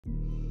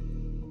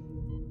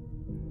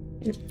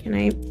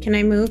Can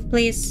I move,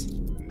 please?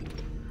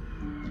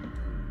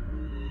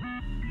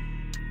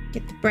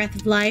 Get the breath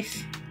of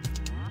life.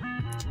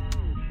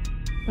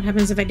 What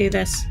happens if I do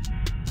this?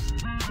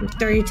 I'll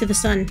throw you to the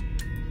sun.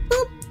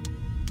 Boop!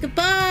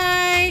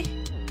 Goodbye!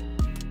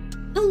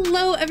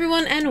 Hello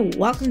everyone and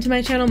welcome to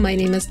my channel. My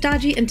name is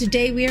Dodgy and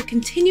today we are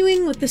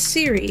continuing with the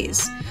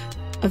series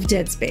of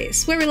Dead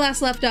Space. Where we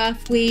last left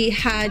off, we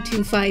had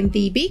to find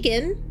the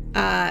beacon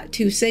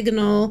to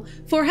signal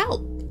for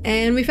help.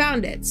 And we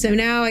found it. So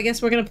now I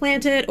guess we're gonna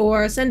plant it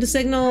or send a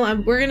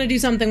signal. We're gonna do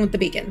something with the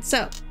beacon.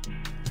 So,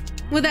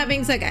 with that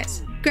being said,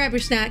 guys, grab your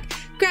snack,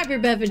 grab your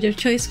beverage of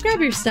choice, grab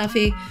your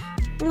stuffy,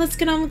 and let's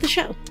get on with the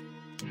show.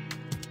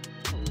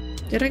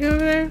 Did I go over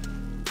there?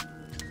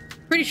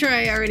 Pretty sure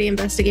I already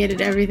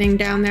investigated everything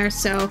down there,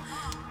 so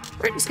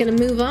we're just gonna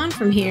move on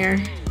from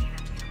here.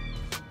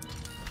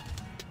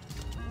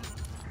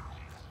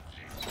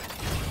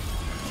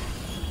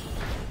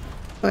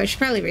 Oh, I should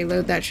probably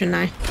reload that, shouldn't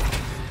I?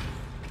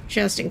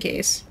 Just in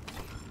case.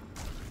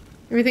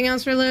 Everything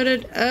else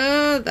reloaded?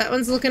 Oh, that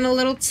one's looking a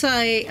little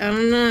tight. I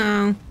don't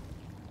know.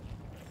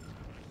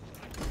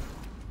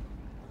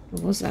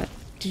 What was that?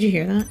 Did you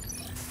hear that?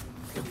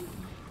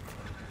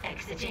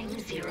 Exiting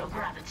zero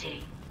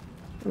gravity.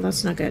 Well,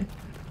 that's not good.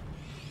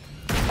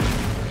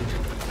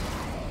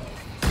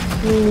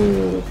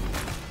 Ooh.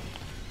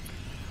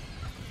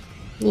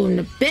 Blown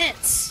to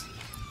bits.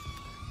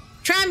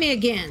 Try me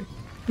again,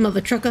 mother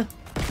trucker.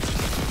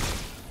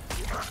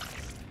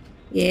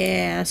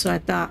 Yeah, that's what I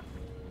thought.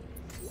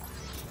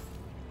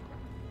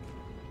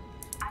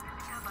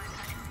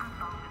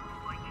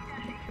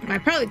 I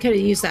probably could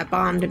have used that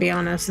bomb, to be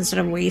honest, instead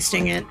of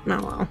wasting it.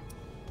 Oh well.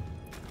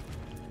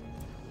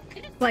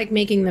 Like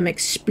making them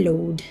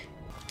explode.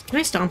 Can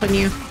I stomp on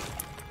you?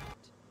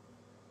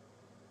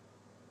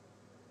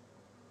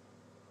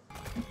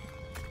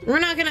 We're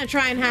not gonna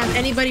try and have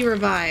anybody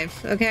revive,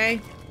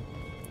 okay?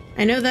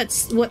 I know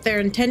that's what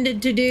they're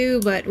intended to do,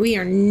 but we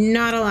are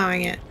not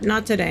allowing it.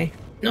 Not today.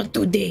 Not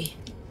today.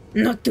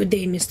 Not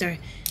today, mister.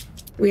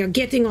 We are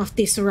getting off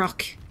this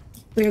rock.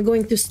 We are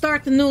going to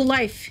start a new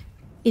life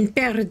in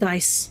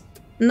paradise.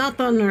 Not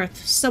on Earth.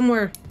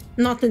 Somewhere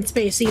not in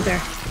space either.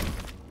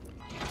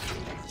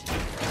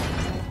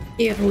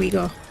 Here we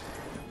go.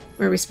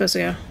 Where are we supposed to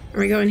go? Are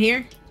we going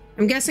here?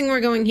 I'm guessing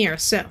we're going here,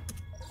 so.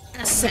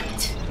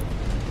 Accept.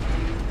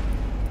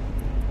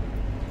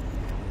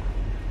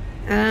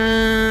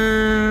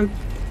 I'm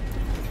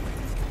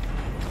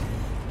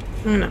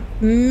gonna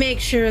make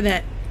sure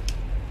that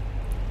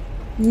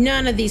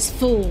none of these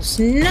fools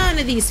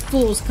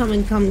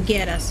come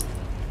get us.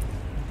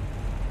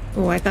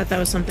 Oh, I thought that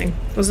was something.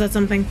 Was that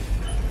something?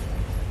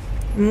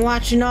 I'm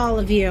watching all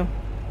of you.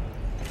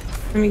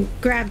 Let me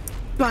grab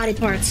body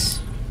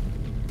parts.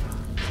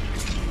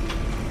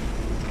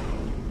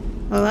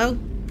 Hello?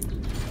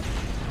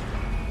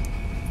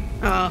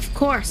 Oh, of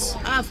course.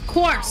 Of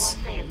course.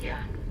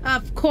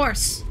 Of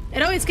course.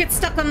 It always gets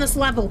stuck on this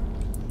level.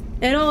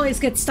 It always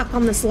gets stuck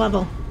on this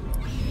level.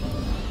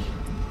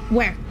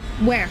 Where?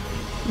 Where?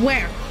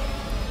 Where?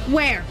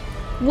 Where?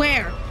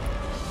 Where?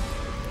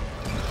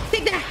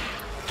 Take that!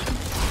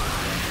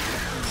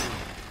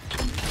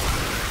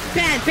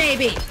 Bad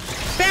baby!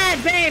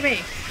 Bad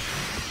baby!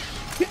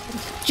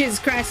 Jesus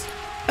Christ.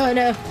 Oh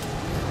no.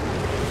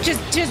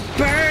 Just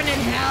burn in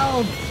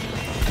hell!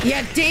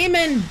 You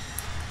demon!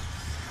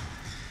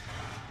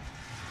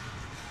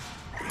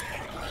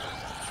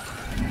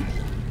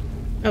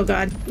 Oh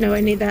god, no,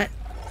 I need that.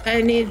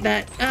 I need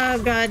that.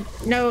 Oh god,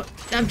 no.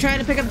 I'm trying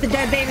to pick up the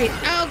dead baby.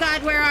 Oh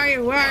god, where are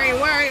you? Where are you?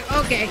 Where are you?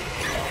 Okay.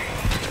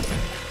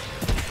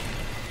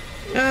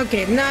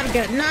 Okay, not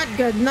good, not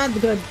good,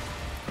 not good.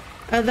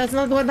 That's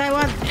not what I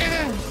want.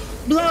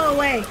 Blow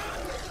away.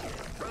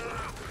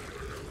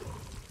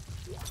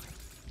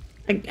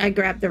 I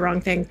grabbed the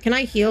wrong thing. Can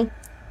I heal?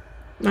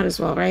 Might as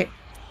well, right?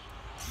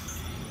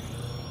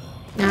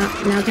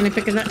 Now can I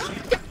pick it up?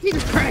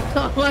 Jesus Christ,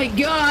 oh my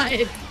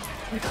god!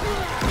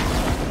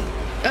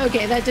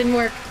 Okay, that didn't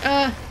work.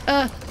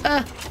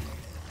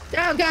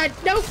 Oh god,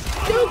 nope,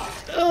 nope!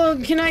 Oh,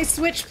 can I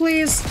switch,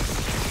 please?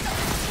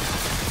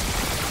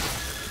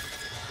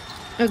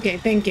 Okay,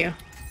 thank you.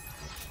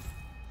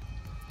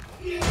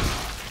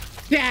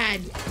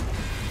 Bad!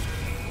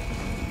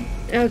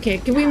 Okay,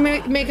 can we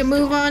make a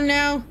move on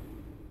now?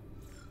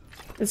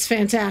 That's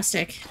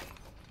fantastic.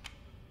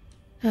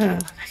 Oh my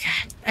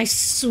god, I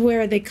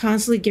swear they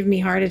constantly give me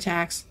heart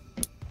attacks.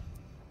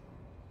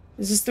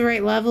 Is this the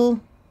right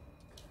level?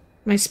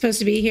 Am I supposed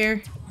to be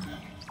here?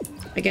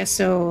 I guess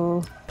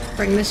so.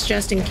 Bring this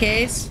just in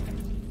case.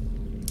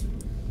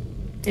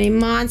 Any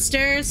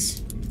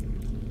monsters?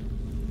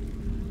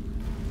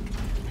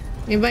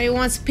 Anybody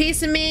wants a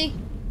piece of me?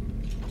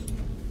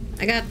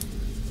 I got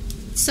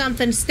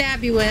something to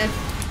stab you with.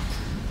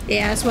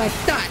 Yeah, that's what I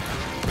thought.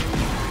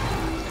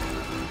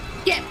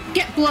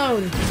 Get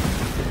blown!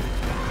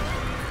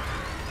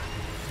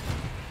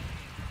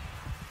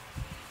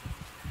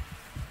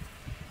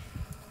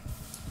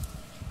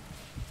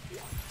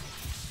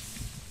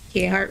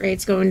 Okay, heart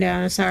rate's going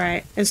down. It's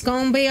alright. It's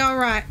gonna be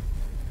alright.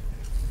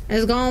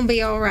 It's gonna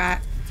be alright.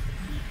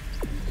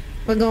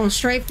 We're going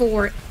straight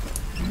for it.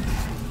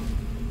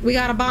 We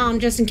got a bomb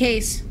just in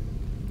case.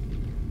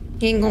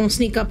 He ain't gonna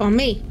sneak up on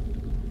me.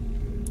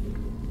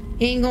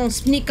 He ain't gonna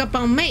sneak up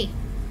on me.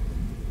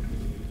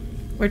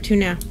 Where to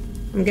now?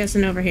 I'm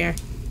guessing over here.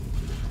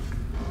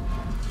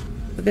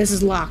 But this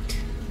is locked.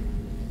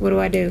 What do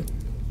I do?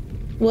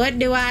 What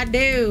do I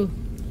do?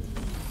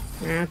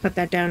 I'll put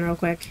that down real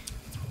quick.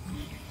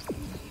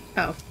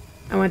 Oh,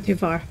 I went too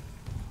far.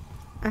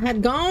 I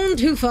had gone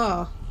too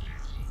far.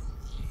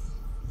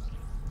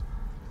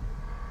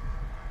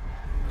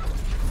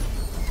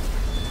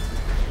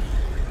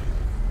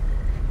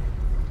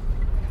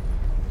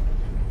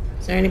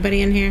 Is there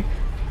anybody in here?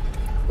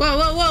 Whoa,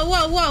 whoa, whoa,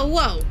 whoa, whoa,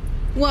 whoa.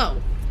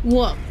 Whoa,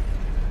 whoa,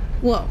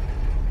 whoa,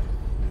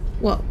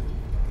 whoa.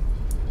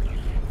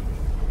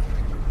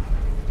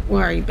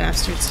 Where are you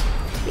bastards?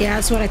 Yeah,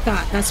 that's what I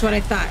thought. That's what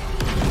I thought.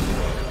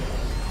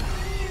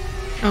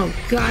 Oh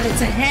god,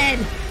 it's a head!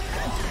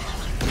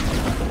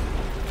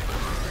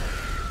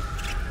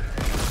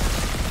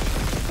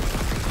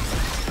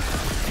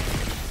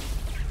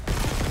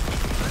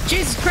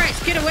 Jesus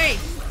Christ, get away!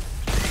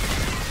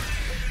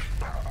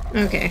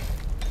 Okay.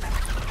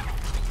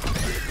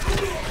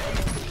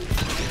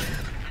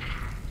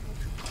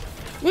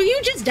 Will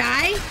you just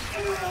die?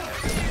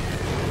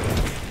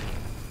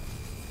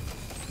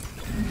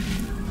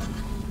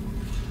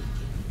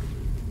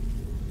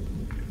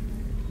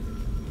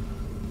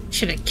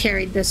 Should have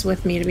carried this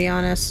with me, to be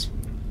honest.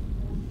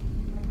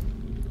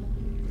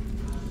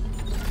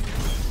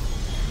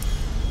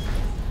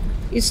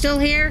 You still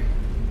here?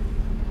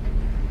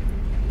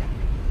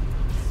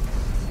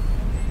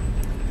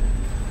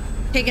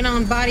 Taking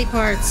on body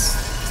parts.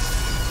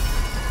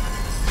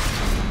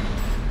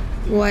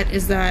 What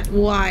is that?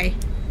 Why?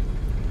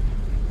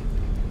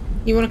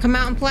 You want to come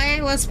out and play?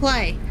 Let's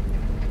play.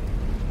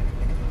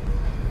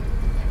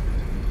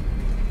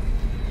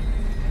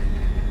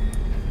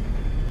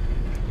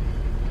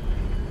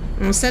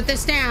 I'm gonna set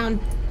this down.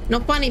 No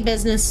funny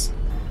business.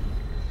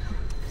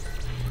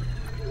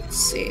 Let's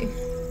see.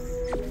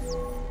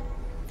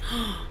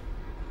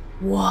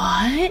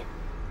 What?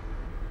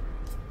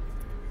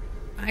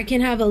 I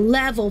can have a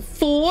level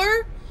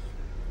 4?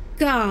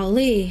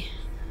 Golly.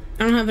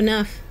 I don't have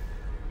enough.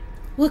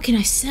 What can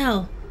I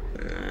sell?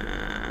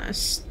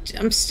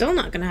 I'm still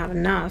not gonna have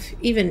enough,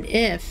 even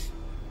if.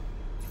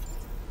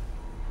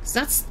 'Cause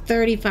that's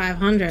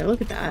 3,500.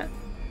 Look at that.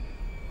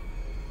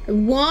 I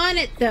want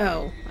it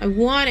though. I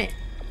want it.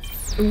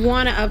 I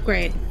want to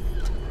upgrade.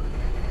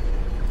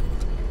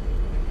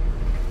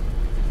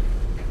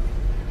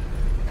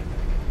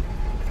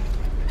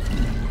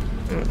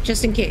 Oh,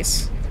 just in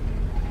case.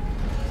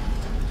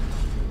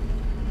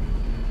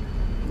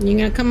 You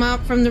gonna come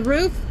out from the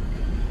roof?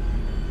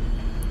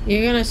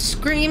 You're gonna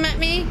scream at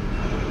me?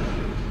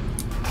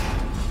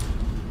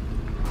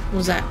 What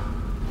was that?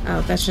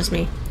 Oh, that's just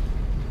me.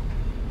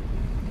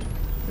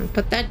 I'll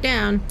put that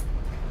down.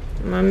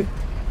 I'm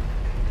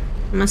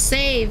a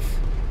save.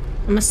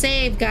 I'm a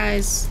save,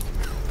 guys.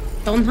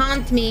 Don't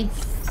haunt me.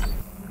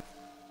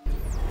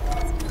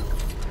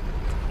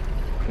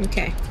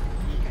 Okay.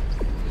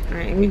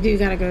 Alright, we do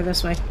gotta go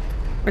this way.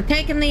 We're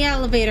taking the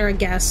elevator, I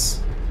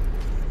guess.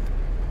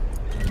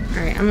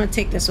 Alright, I'm gonna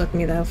take this with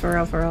me, though. For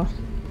real, for real.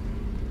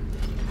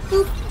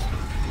 Boop.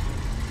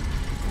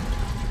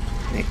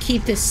 I'm gonna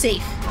keep this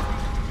safe.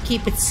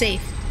 Keep it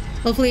safe.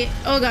 Hopefully...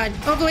 Oh, God.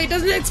 Hopefully it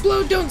doesn't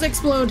explode. Don't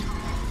explode.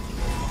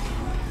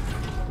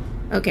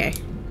 Okay.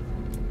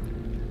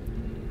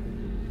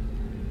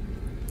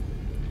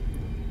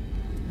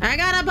 I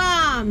got a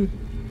bomb!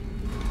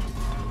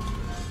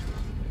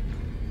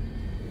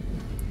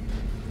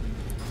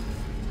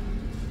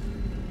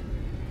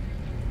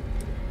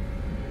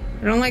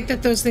 I don't like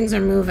that those things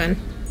are moving.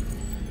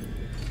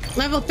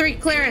 Level 3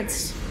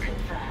 clearance.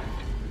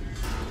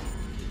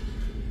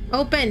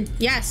 Open.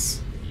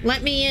 Yes.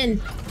 Let me in.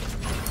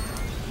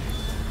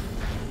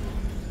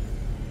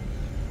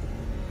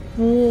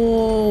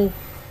 Whoa.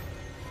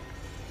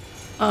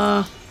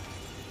 I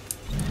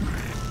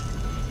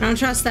don't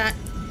trust that.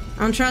 I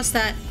don't trust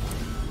that.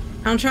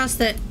 I don't trust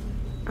it.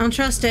 I don't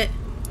trust it.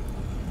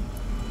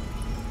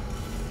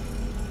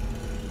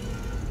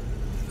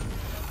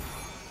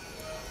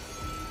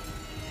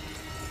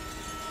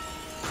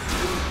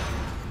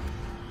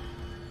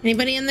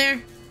 Anybody in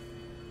there?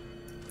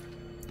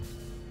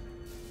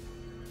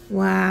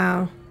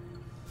 Wow.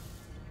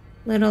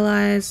 Little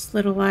eyes,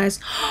 little eyes.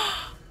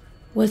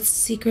 What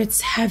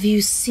secrets have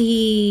you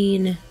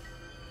seen?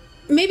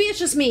 Maybe it's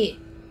just me,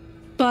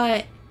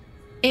 but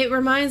it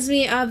reminds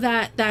me of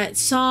that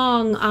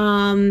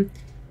song,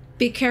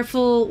 Be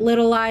Careful,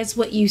 Little Eyes,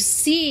 What You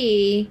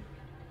See.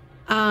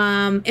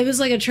 It was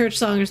like a church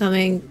song or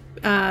something.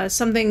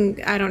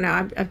 Something, I don't know.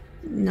 I'm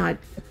not...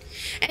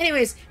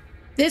 Anyways,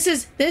 this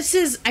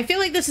is, I feel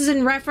like this is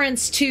in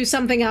reference to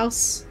something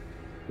else.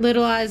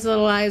 Little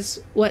eyes,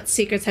 what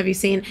secrets have you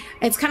seen?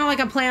 It's kind of like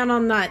a play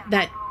on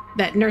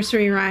that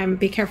nursery rhyme,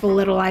 Be Careful,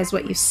 Little Eyes,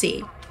 What You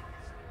See.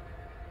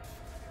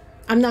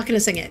 I'm not going to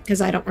sing it because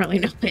I don't really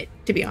know it,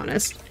 to be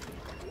honest.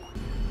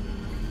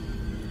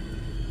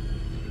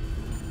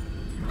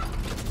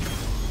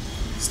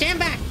 Stand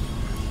back!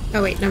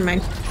 Oh wait, never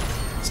mind.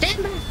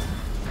 Stand back!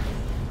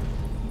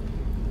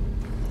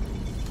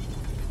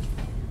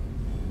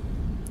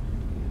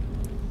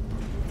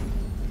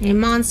 Hey,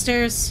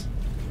 monsters.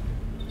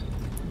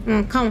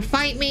 Come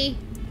fight me.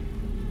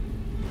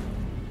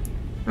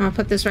 I'm gonna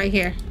put this right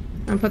here.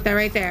 I'm gonna put that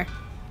right there.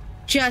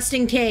 Just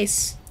in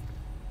case.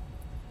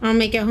 I'll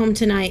make it home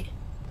tonight.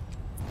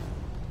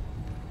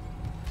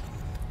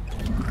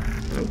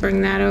 I'll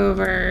bring that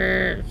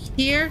over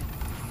here.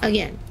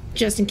 Again,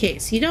 just in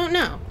case. You don't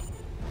know.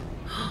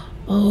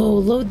 Oh,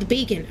 load the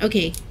beacon.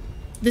 Okay.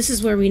 This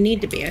is where we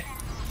need to be.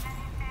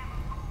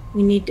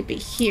 We need to be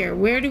here.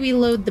 Where do we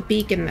load the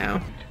beacon,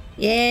 though?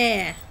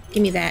 Yeah.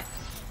 Give me that.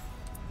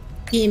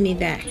 Give me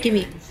that. Give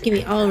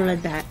me all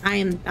of that. I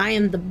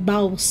am the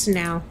boss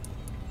now.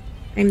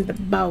 I'm the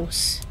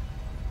boss.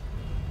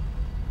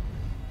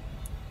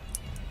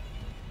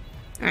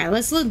 Alright,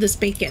 let's load this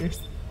beacon.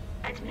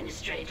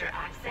 Administrator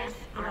access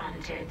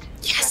granted.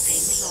 Yes!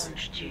 Prepping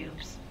launch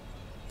tubes.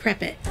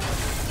 Prep it.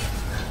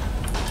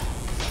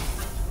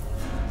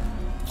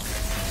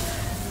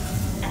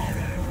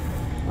 Error.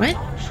 What?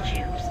 Launch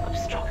tubes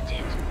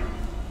obstructed.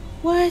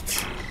 What?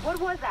 What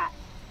was that?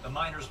 The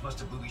miners must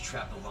have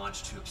booby-trapped the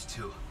launch tubes,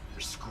 too.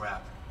 They're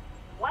scrap.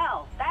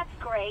 Well, that's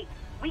great.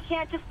 We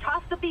can't just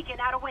toss the beacon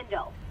out a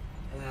window.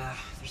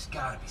 There's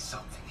gotta be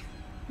something.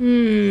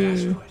 The Hmm.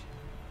 asteroid.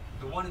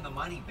 The one in the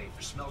mining bay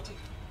for smelting.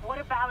 What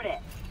about it?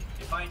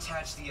 If I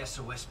attach the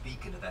SOS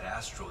beacon to that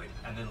asteroid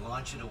and then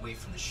launch it away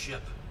from the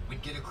ship,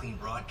 we'd get a clean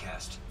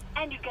broadcast.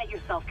 And you'd get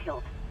yourself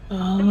killed. The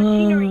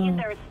machinery in Oh.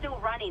 there is still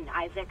running,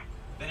 Isaac.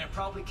 Then it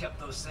probably kept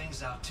those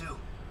things out, too.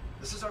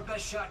 This is our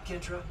best shot,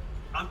 Kendra.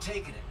 I'm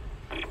taking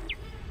it.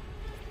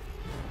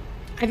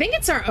 I think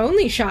it's our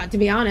only shot, to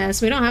be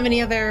honest. We don't have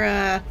any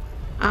other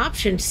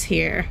options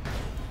here.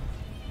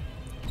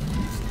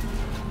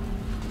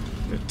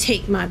 I'll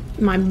take my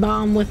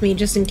bomb with me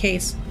just in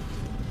case.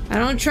 I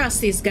don't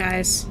trust these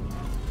guys.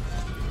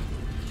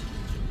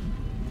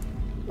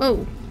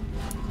 Whoa.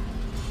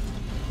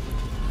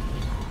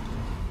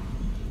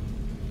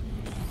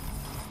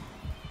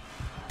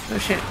 Oh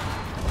shit.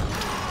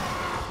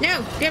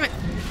 No, damn it.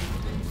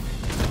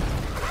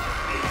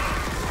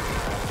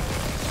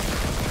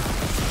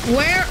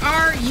 Where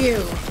are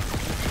you?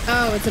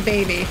 Oh, it's a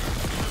baby.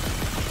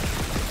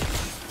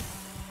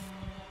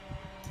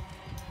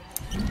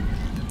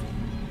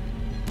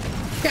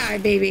 Die,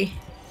 baby.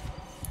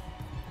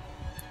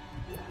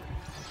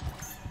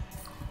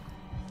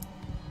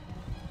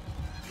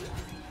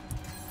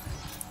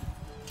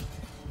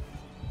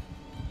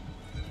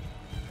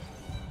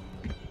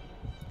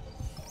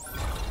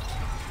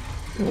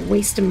 I'm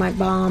wasting my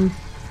bomb.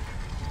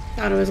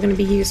 Thought it was going to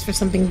be used for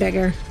something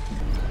bigger.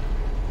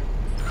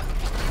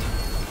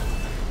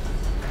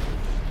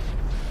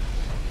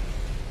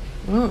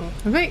 Whoa,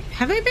 have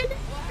I been?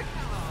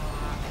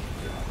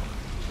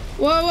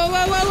 Whoa, whoa,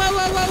 whoa, whoa, whoa,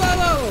 whoa, whoa, whoa,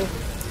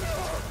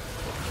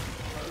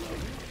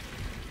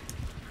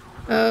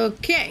 whoa.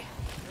 Okay.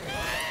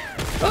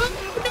 Oh,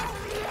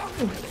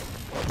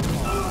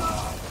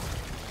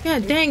 no.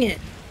 God dang it.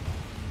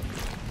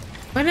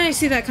 Why didn't I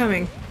see that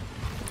coming?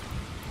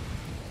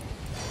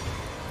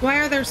 Why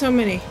are there so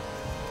many?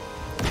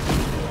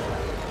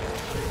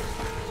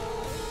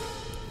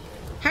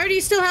 How do you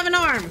still have an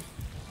arm?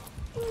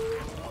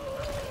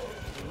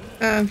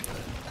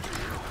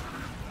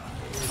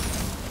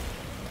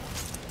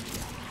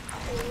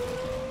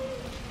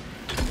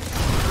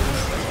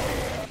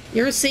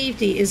 Your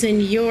safety is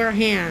in your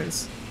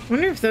hands. I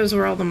wonder if those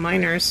were all the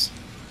miners.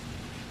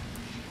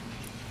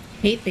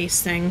 Hate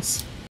these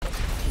things.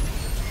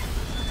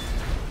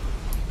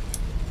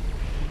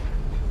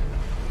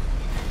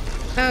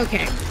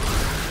 Okay.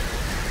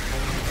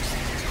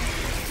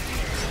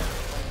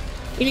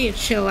 You need to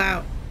chill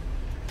out,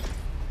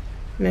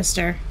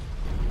 mister.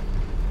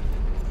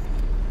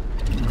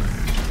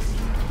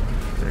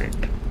 Alright.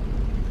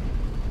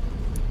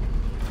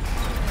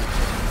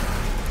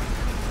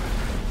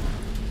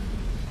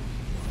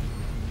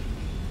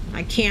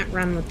 I can't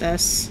run with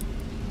this.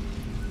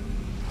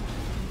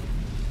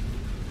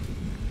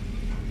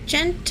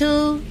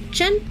 Gentle,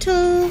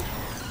 gentle.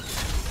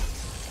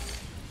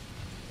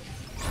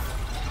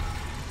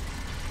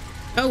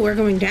 Oh, we're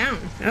going down.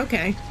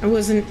 Okay. I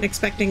wasn't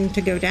expecting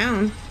to go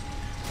down.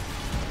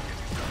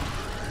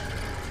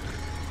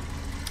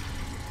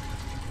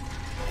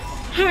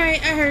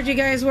 Alright, I heard you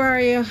guys. Where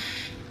are you?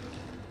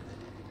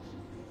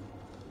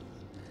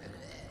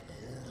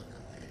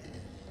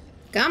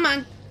 Come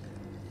on.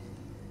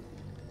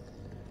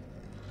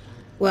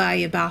 Well,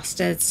 you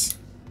bastards.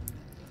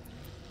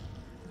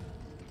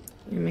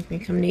 You're gonna make me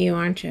come to you,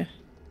 aren't you?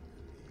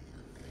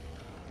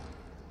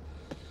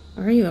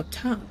 Or are you up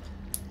top?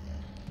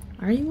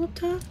 Are you up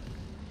top?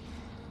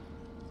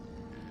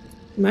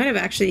 He might have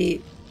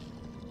actually...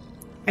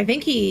 I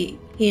think he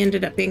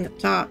ended up being up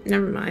top.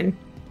 Never mind.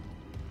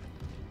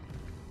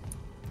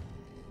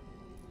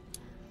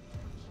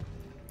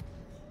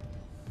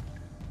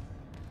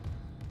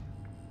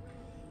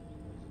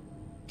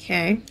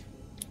 Okay.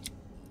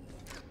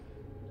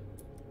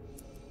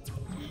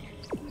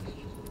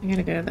 I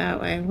gotta go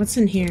that way. What's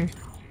in here?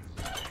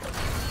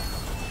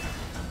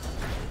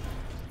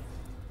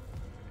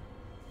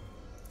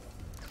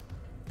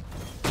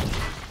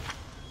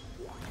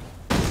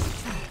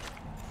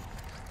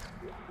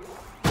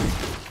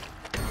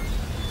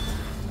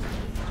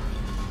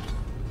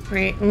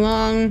 Great,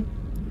 long,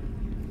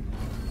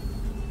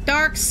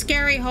 dark,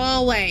 scary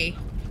hallway.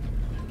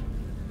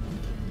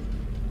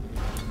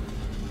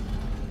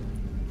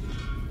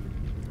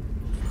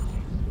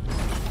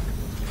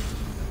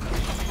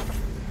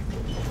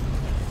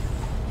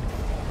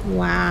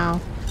 Wow.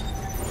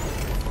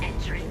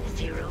 Entering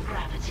zero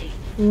gravity.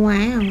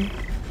 Wow. You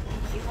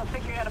gonna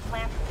figure out a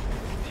plan?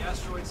 The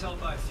asteroid's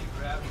held by a few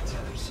gravity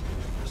tethers.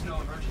 There's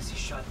no emergency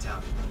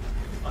shutdown.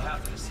 I'll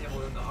have to disable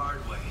them the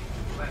hard way.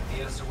 Plant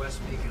the SOS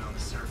beacon on the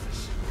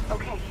surface.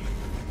 Okay.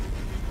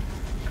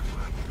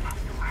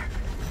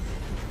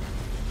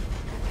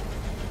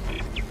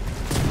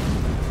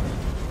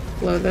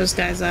 Blow those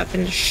guys up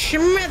into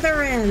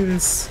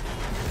smithereens.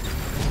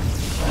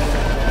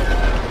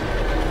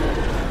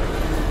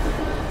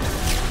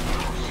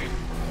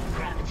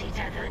 Gravity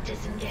tether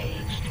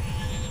disengaged.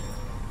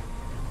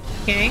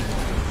 Okay.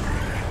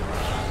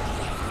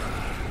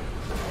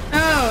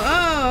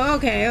 Oh,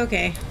 okay,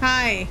 okay.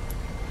 Hi.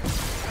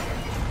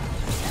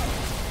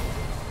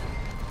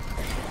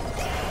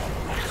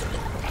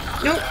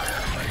 Nope.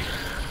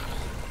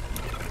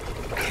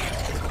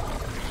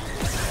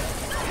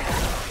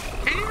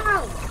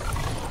 Ow!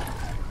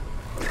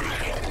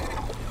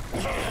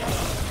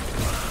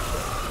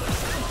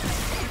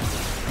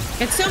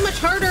 It's so much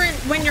harder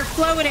when you're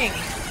floating.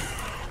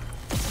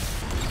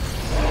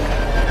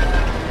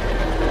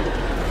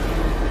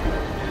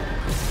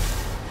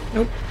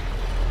 Nope.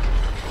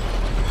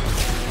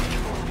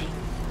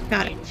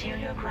 Got it.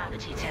 Interior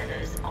gravity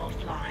tethers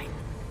offline.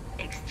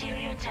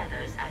 Exterior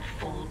tethers at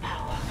full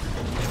power.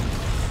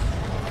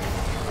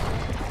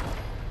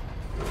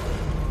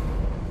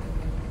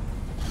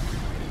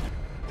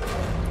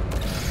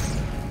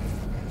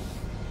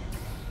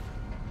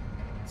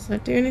 Does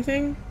that do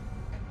anything?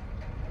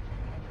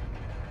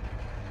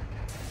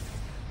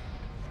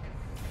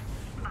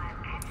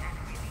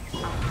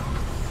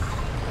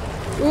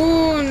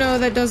 Ooh, no,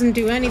 that doesn't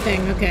do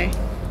anything. Okay.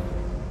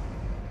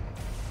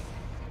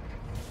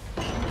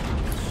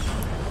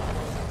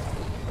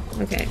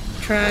 Okay,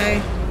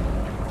 try.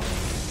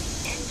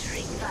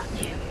 Entering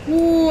vacuum.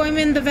 Ooh, I'm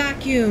in the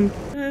vacuum.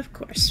 Of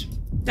course.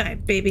 Die,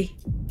 baby.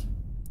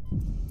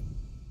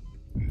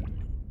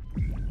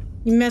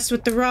 You messed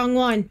with the wrong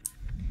one.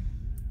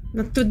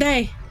 Not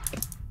today.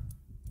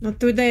 Not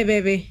today,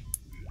 baby.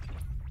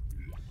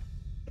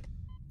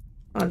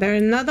 Oh,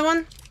 there's another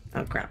one?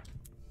 Oh, crap.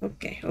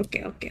 Okay,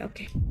 okay, okay,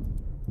 okay.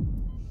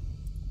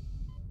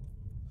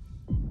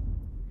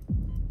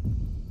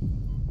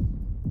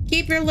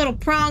 Keep your little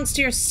prongs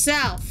to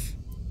yourself.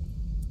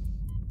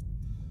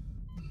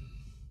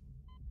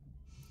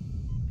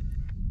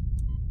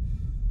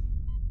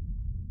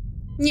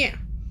 Yeah.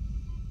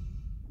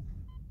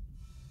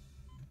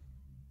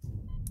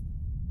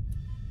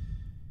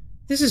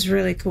 This is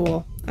really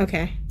cool.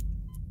 Okay.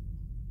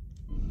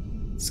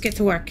 Let's get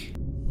to work.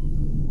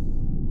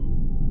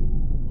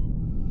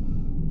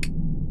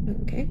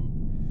 Okay.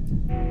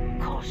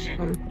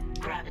 Caution.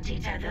 Gravity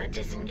tether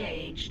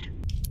disengaged.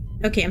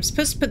 Okay, I'm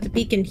supposed to put the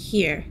beacon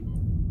here.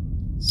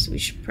 So we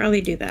should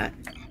probably do that.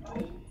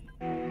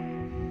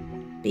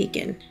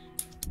 Beacon.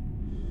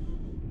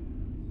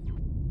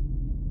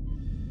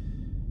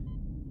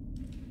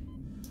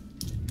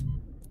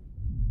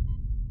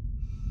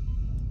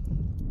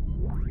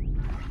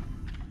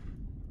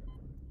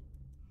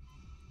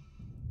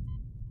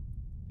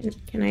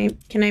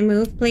 Can I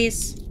move,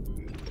 please?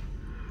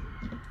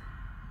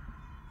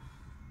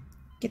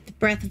 Get the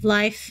breath of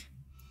life.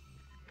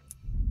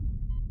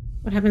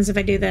 What happens if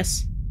I do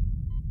this?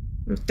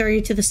 I'll throw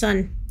you to the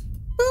sun.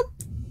 Boop!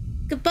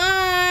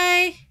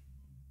 Goodbye!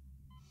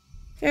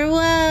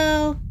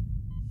 Farewell!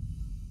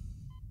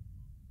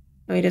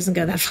 Oh, he doesn't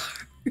go that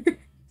far.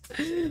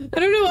 I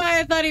don't know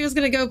why I thought he was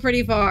gonna go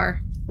pretty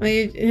far.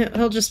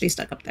 He'll just be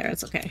stuck up there.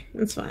 It's okay.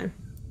 It's fine.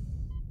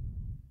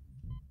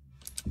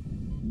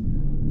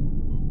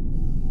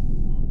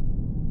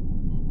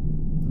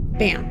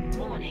 Bam.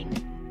 Warning.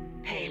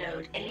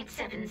 Payload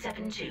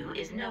 8772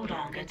 is no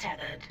longer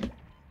tethered.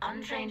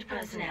 Untrained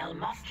personnel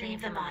must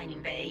leave the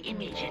mining bay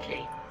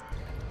immediately.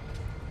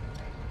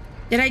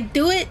 Did I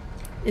do it?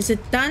 Is it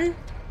done?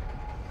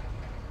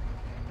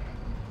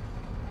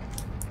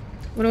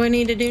 What do I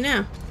need to do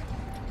now?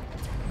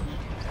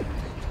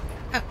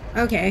 Oh,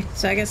 okay.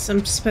 So I guess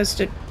I'm supposed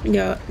to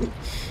go...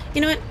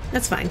 You know what?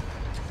 That's fine.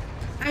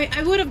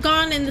 I would have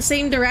gone in the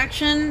same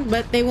direction,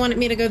 but they wanted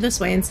me to go this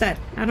way instead.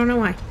 I don't know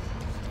why.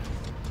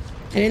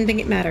 I didn't think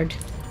it mattered.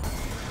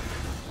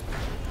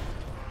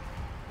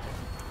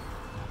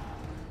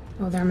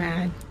 Oh, they're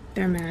mad.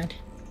 They're mad.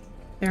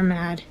 They're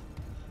mad.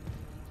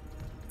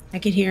 I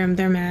could hear them.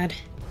 They're mad.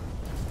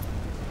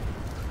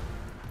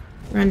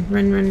 Run,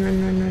 run, run,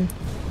 run, run, run.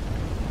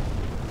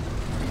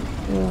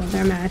 Oh,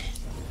 they're mad.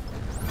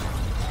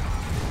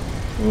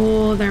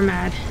 Oh, they're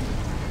mad.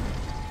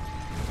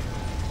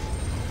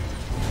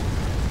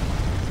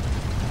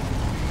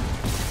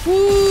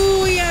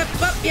 Ooh, yep.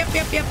 Oh, yep.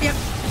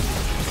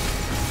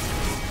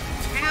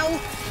 Ow.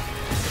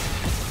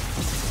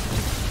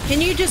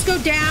 Can you just go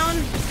down?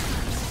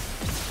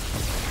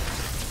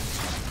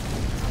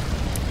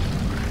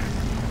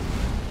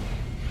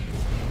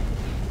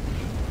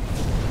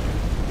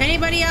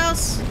 Anybody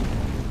else?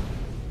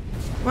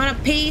 Want a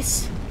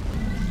piece?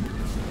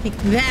 Like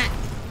that.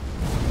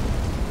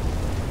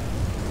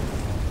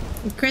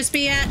 You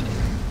crispy yet?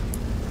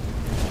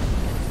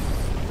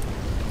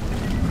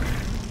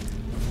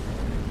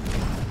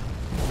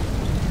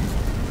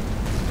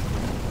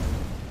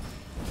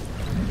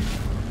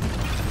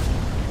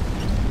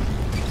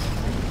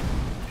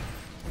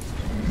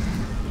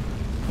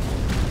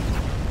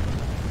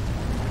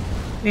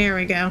 There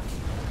we go.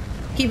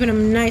 Keeping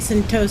them nice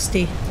and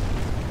toasty.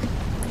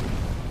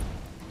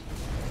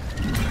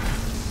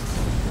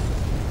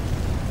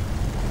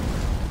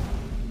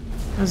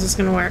 How's this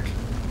gonna work?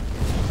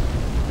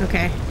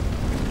 Okay.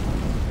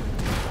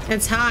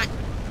 It's hot.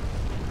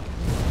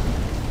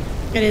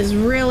 It is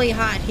really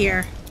hot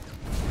here.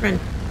 Run.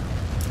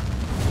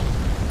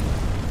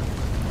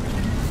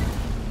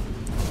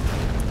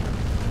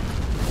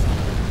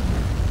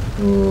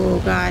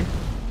 Oh, God.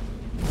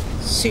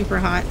 Super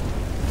hot.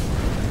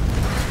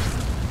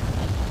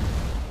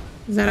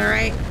 Is that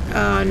alright?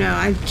 Oh, no.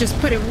 I just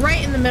put it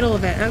right in the middle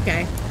of it.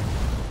 Okay.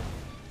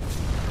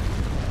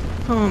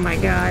 Oh, my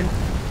God.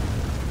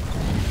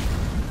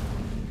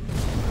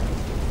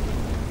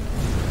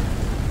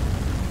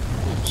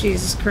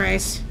 Jesus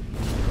Christ.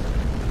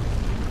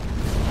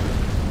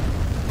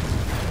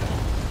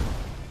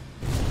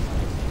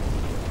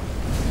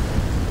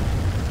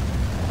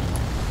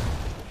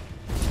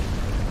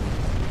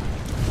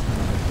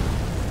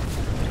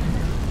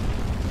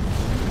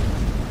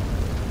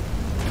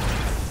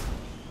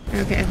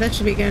 Okay, that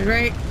should be good,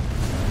 right?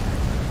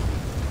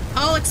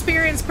 All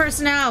experienced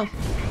personnel.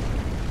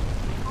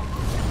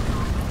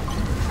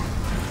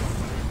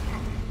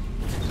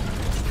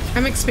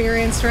 I'm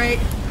experienced, right?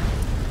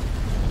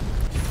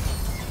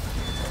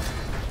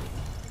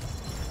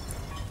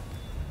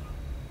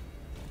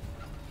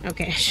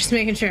 Okay, just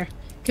making sure.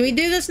 Can we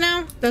do this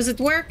now? Does it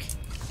work?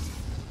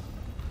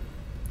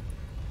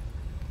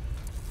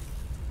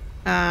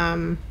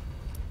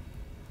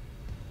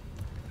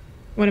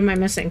 What am I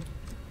missing?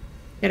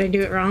 Did I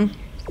do it wrong?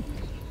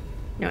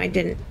 No, I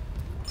didn't.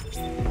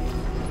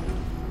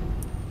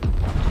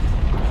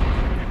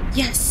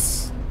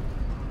 Yes!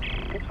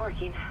 It's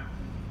working.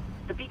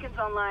 The beacon's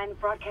online,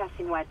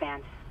 broadcasting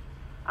wideband.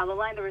 I'll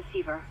align the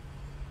receiver.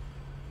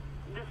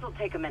 This will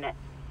take a minute.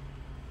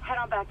 Head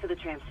on back to the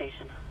tram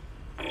station.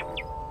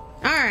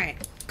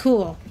 Alright,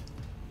 cool.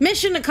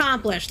 Mission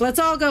accomplished. Let's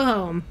all go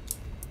home.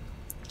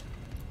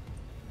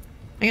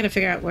 I gotta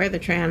figure out where the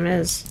tram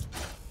is.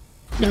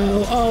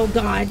 No, oh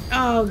God,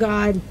 oh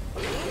God.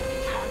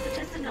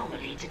 Hazardous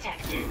anomaly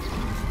detected.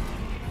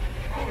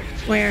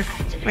 Where?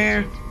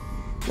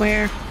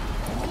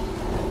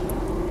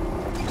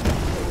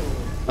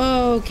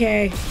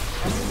 Okay.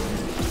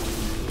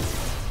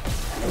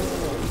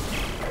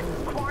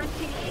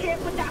 Quarantine shit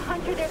with that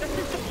hunter there. The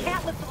system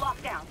can't lift the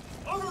lockdown.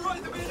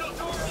 Override the main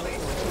door,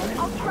 please.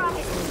 I'll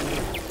try.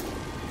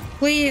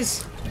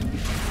 Please.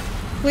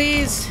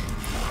 Please.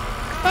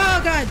 Oh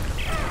God.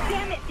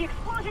 Damn it, the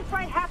explosion's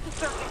right half the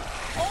circuit.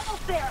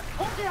 Almost there.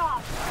 Hold it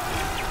off.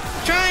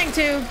 Trying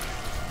to.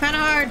 Kinda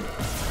hard.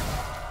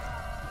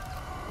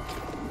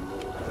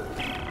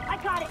 I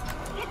got it.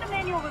 Hit the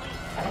manual release.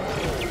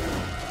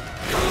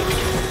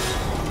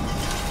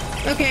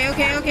 Okay.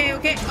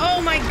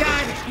 Oh my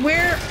God.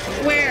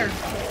 Where?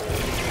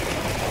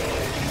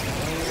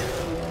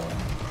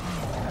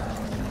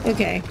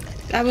 Okay.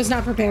 I was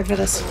not prepared for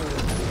this.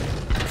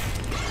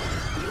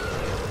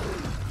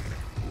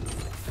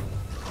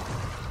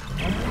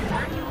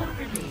 Manual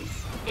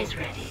release is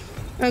ready.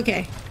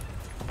 Okay.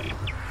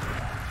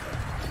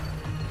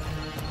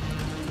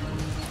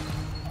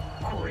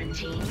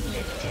 Quarantine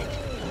lifted.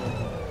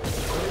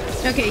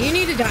 Okay, you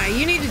need to die.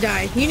 You need to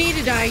die. You need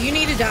to die. You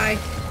need to die.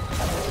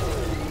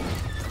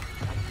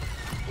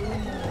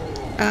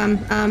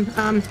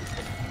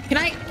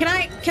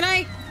 Can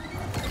I?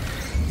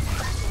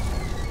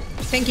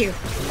 Thank you.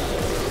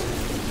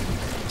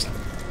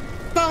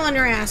 Fall on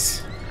your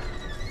ass.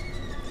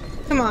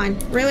 Come on,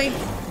 really?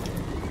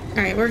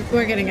 Alright,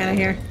 we're getting out of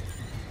here.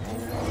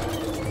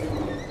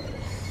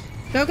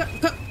 Go,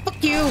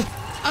 fuck you!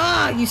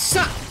 Ah, you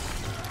suck!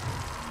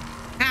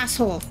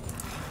 Asshole.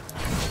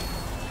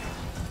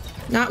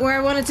 Not where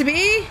I want it to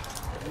be?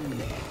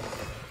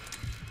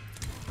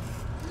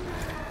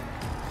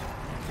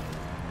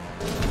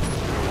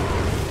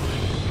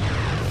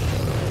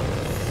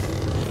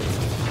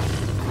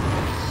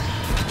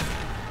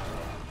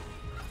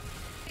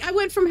 I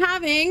went from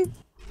having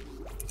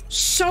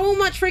so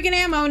much freaking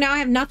ammo, now I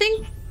have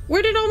nothing?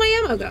 Where did all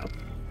my ammo go?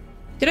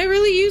 Did I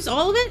really use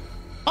all of it?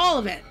 All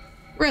of it.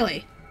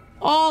 Really.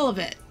 All of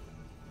it.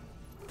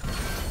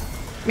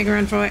 Make a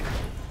run for it.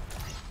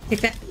 Take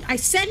that. I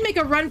said make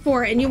a run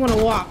for it and you want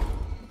to walk.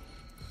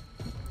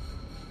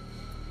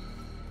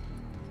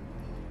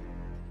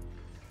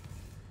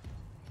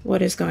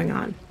 What is going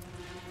on?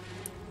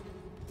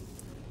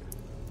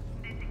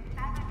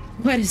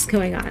 What is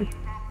going on?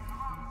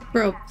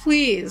 Bro,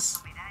 please.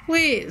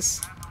 Please.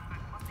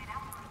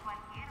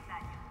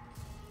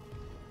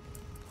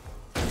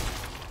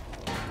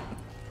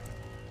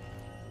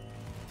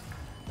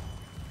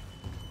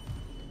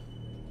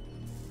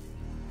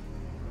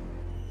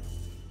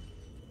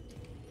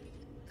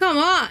 Come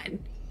on.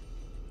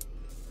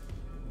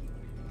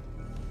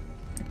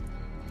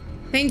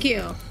 Thank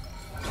you.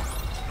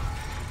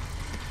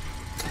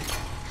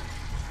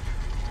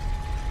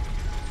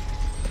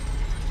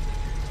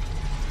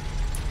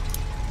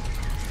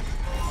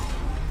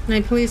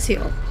 Can I please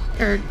heal?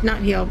 Or not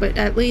heal, but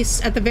at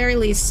the very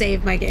least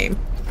save my game.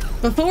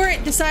 Before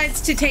it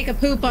decides to take a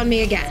poop on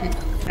me again.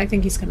 I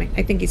think he's coming.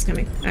 I think he's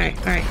coming. Alright,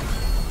 alright.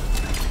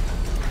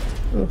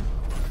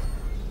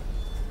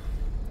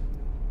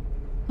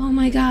 Oh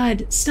my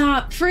god,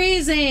 stop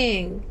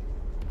freezing!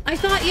 I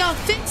thought y'all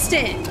fixed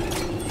it!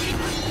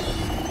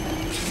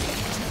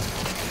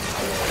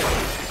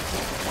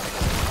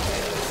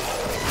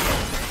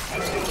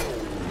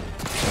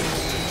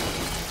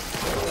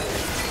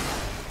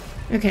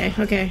 Okay,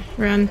 okay,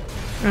 run,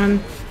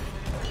 run.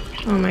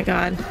 Oh my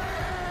god.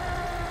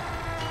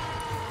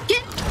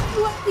 Get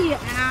what the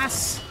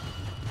ass!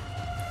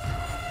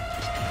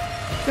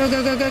 Go,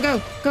 go, go, go,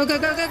 go! Go, go,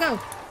 go, go, go!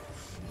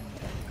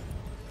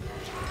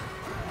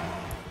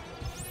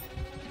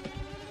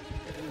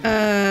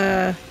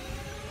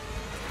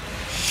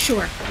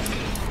 Sure.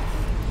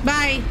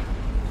 Bye!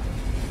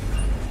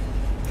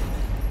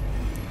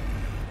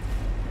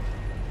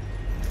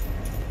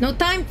 No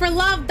time for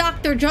love,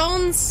 Dr.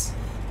 Jones!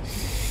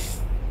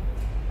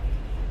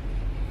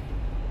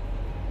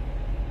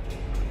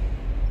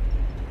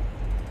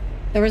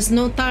 There is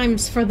no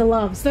times for the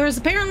loves. There is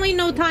apparently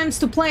no times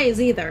to plays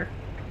either.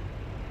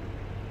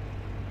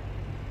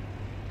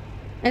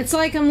 It's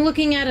like I'm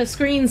looking at a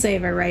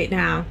screensaver right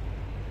now.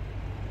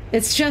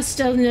 It's just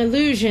an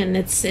illusion.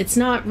 It's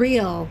not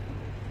real.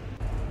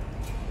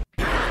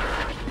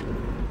 I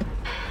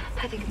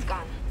think it's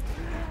gone,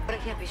 but I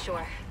can't be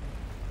sure.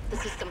 The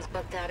system's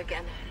bugged out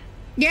again.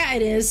 Yeah,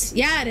 it is.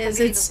 Yeah, it is.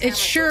 It's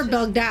sure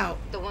bugged out.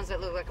 The ones that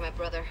look like my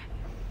brother,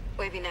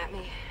 waving at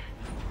me.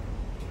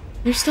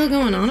 You're still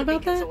going on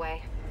about that?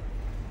 Away.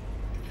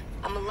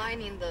 I'm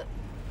aligning the...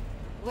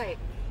 Wait.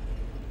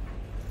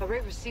 Array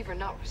receiver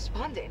not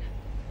responding.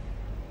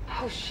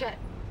 Oh shit.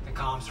 The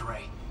comms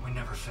array. We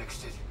never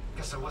fixed it.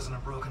 Guess there wasn't a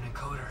broken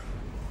encoder.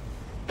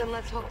 Then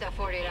let's hope that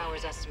 48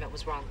 hours estimate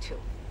was wrong too.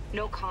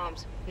 No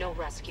comms, no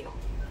rescue.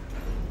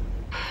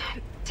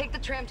 Take the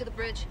tram to the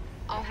bridge.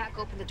 I'll hack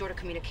open the door to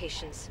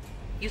communications.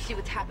 You see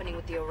what's happening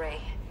with the array.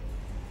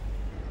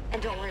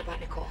 And don't worry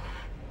about Nicole.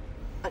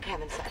 Like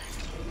Hammond said.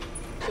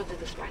 She'll do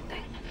the smart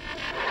thing.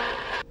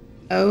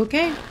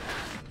 Okay.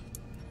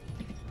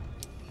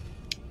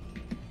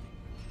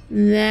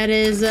 That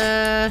is,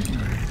 I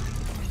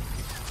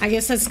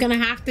guess that's gonna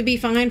have to be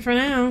fine for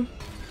now.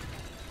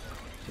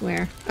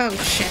 Where? Oh,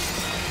 shit.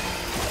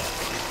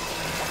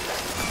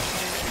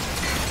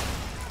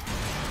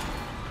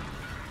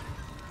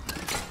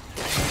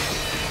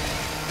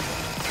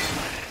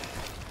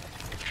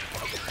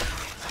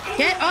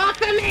 Get off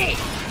of me!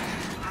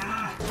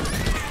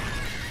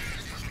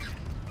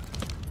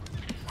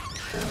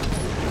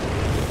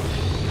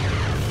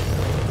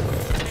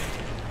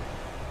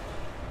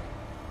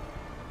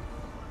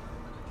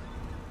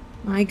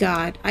 My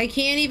god, I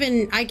can't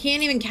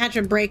even catch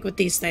a break with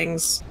these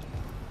things.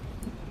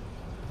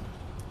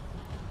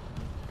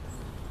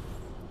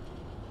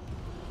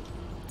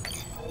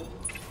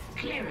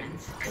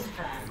 Clearance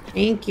confirmed.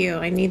 Thank you.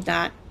 I need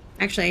that.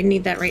 Actually, I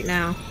need that right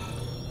now.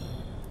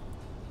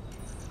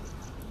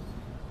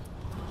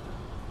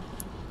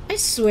 I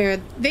swear,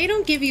 they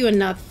don't give you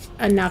enough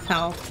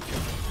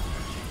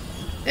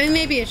health. And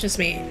maybe it's just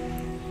me.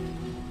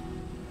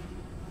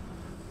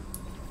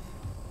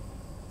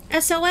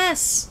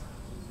 SOS!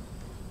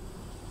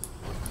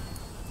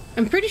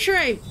 I'm pretty sure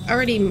I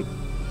already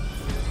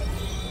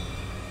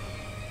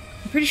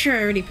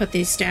put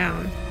these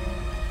down.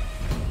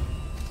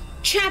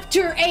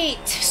 Chapter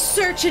 8,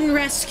 search and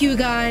rescue,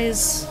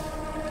 guys.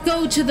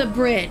 Go to the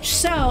bridge.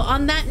 So,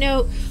 on that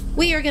note,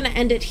 we are gonna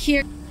end it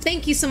here.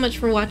 Thank you so much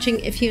for watching.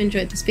 If you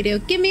enjoyed this video,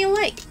 give me a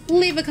like,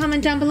 leave a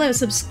comment down below,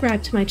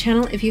 subscribe to my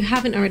channel if you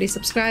haven't already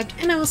subscribed,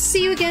 and I will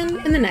see you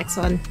again in the next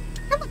one.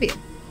 I love you.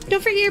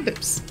 Don't forget your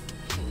boobs.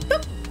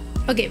 Boop.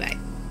 Okay, bye.